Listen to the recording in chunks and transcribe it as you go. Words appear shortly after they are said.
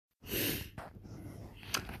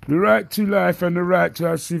The right to life and the right to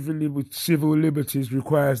our civil liberties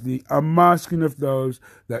requires the unmasking of those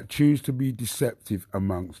that choose to be deceptive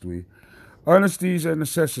amongst we. Honesty is a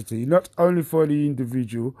necessity, not only for the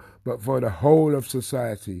individual, but for the whole of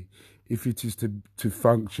society, if it is to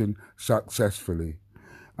function successfully.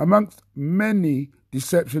 Amongst many,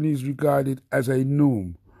 deception is regarded as a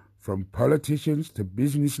norm. From politicians to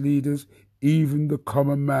business leaders, even the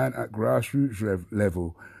common man at grassroots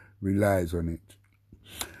level relies on it.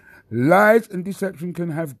 Lies and deception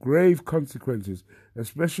can have grave consequences,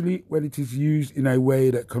 especially when it is used in a way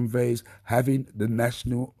that conveys having the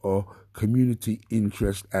national or community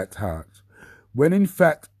interest at heart, when in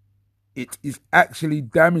fact it is actually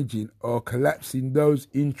damaging or collapsing those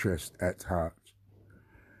interests at heart.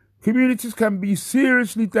 Communities can be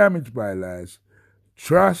seriously damaged by lies.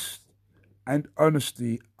 Trust and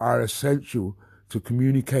honesty are essential to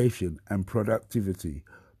communication and productivity,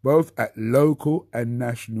 both at local and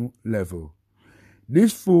national level.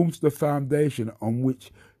 This forms the foundation on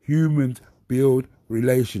which humans build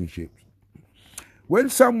relationships. When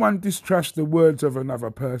someone distrusts the words of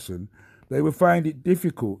another person, they will find it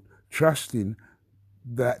difficult trusting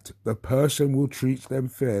that the person will treat them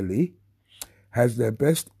fairly, has their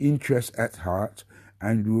best interests at heart,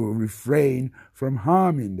 and will refrain from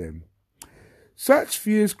harming them. Such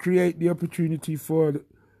fears create the opportunity for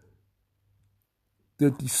the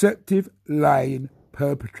deceptive, lying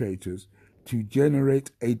perpetrators to generate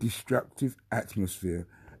a destructive atmosphere,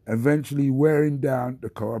 eventually wearing down the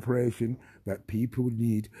cooperation that people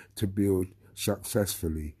need to build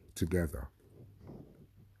successfully together.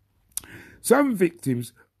 Some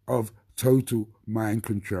victims of total mind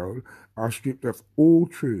control are stripped of all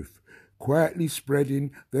truth, quietly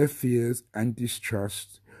spreading their fears and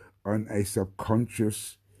distrust on a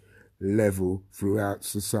subconscious level throughout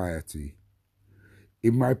society.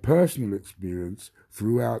 In my personal experience,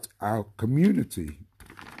 throughout our community.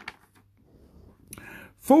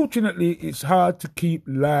 Fortunately, it's hard to keep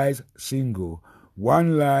lies single.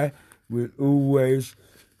 One lie will always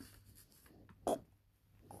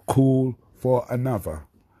call for another.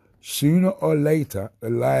 Sooner or later, the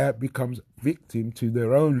liar becomes victim to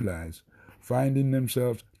their own lies, finding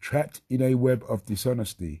themselves trapped in a web of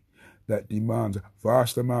dishonesty that demands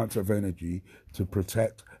vast amounts of energy to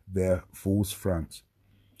protect their false fronts.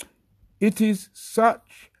 It is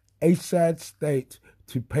such a sad state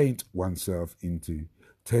to paint oneself into,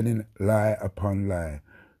 telling lie upon lie,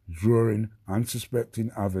 drawing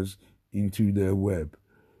unsuspecting others into their web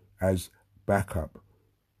as backup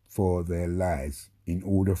for their lies in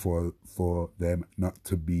order for them not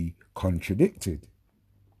to be contradicted.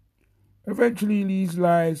 Eventually, these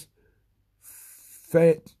lies,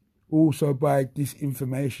 fed also by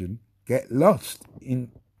disinformation, get lost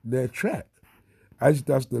in their track, as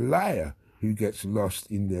does the liar who gets lost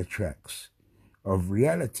in their tracks of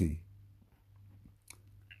reality.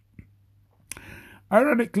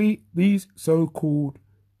 Ironically, these so-called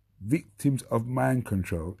victims of mind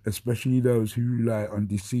control, especially those who rely on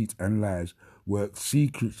deceit and lies, work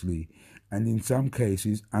secretly and in some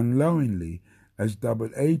cases unknowingly as double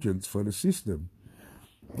agents for the system.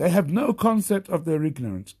 They have no concept of their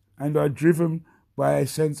ignorance and are driven by a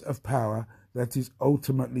sense of power that is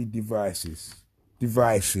ultimately divisive.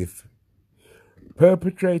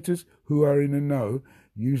 Perpetrators who are in the know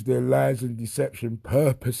use their lies and deception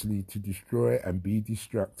purposely to destroy and be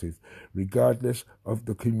destructive, regardless of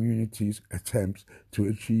the community's attempts to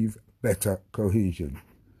achieve better cohesion.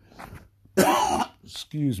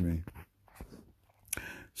 Excuse me.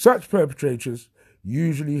 Such perpetrators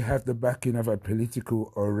usually have the backing of a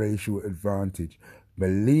political or racial advantage,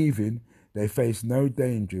 believing they face no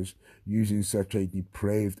dangers using such a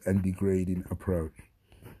depraved and degrading approach.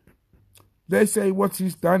 They say what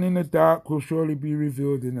is done in the dark will surely be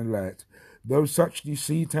revealed in the light, though such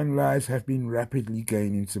deceit and lies have been rapidly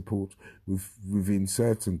gaining support within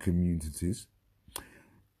certain communities.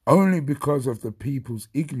 Only because of the people's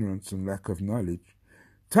ignorance and lack of knowledge,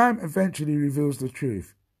 time eventually reveals the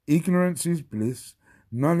truth. Ignorance is bliss,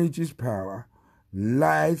 knowledge is power.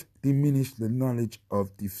 Lies diminish the knowledge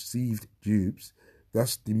of deceived dupes,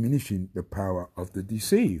 thus diminishing the power of the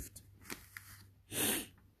deceived.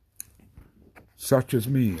 Such as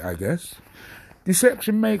me, I guess.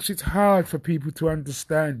 Deception makes it hard for people to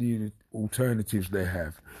understand the alternatives they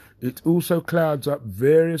have. It also clouds up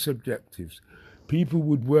various objectives people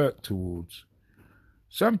would work towards.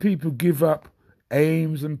 Some people give up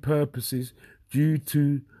aims and purposes due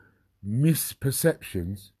to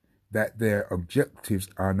misperceptions that their objectives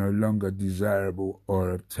are no longer desirable or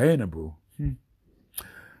obtainable.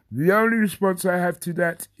 The only response I have to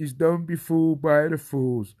that is don't be fooled by the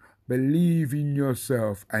fools, believe in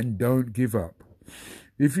yourself, and don't give up.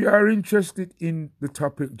 If you are interested in the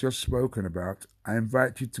topic just spoken about, I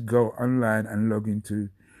invite you to go online and log into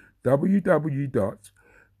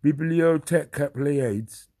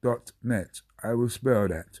www.bibliotechapleiades.net. I will spell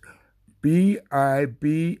that.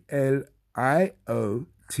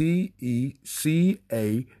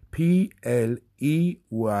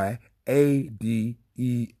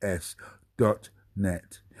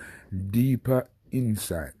 Deeper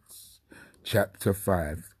Insights, Chapter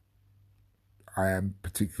 5. I am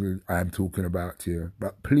talking about here,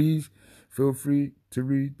 but please feel free to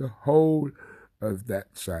read the whole of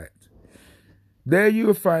that site. There you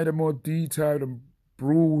will find a more detailed and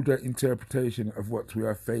broader interpretation of what we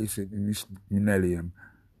are facing in this millennium.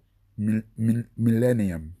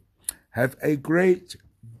 Have a great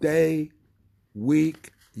day,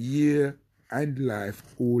 week, year, and life,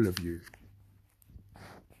 all of you.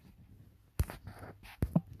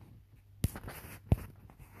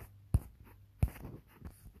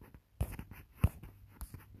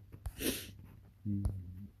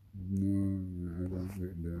 No, I don't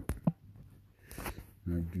get that.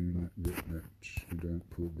 I do not get that. You don't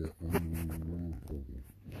put that on.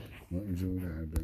 What is all that about?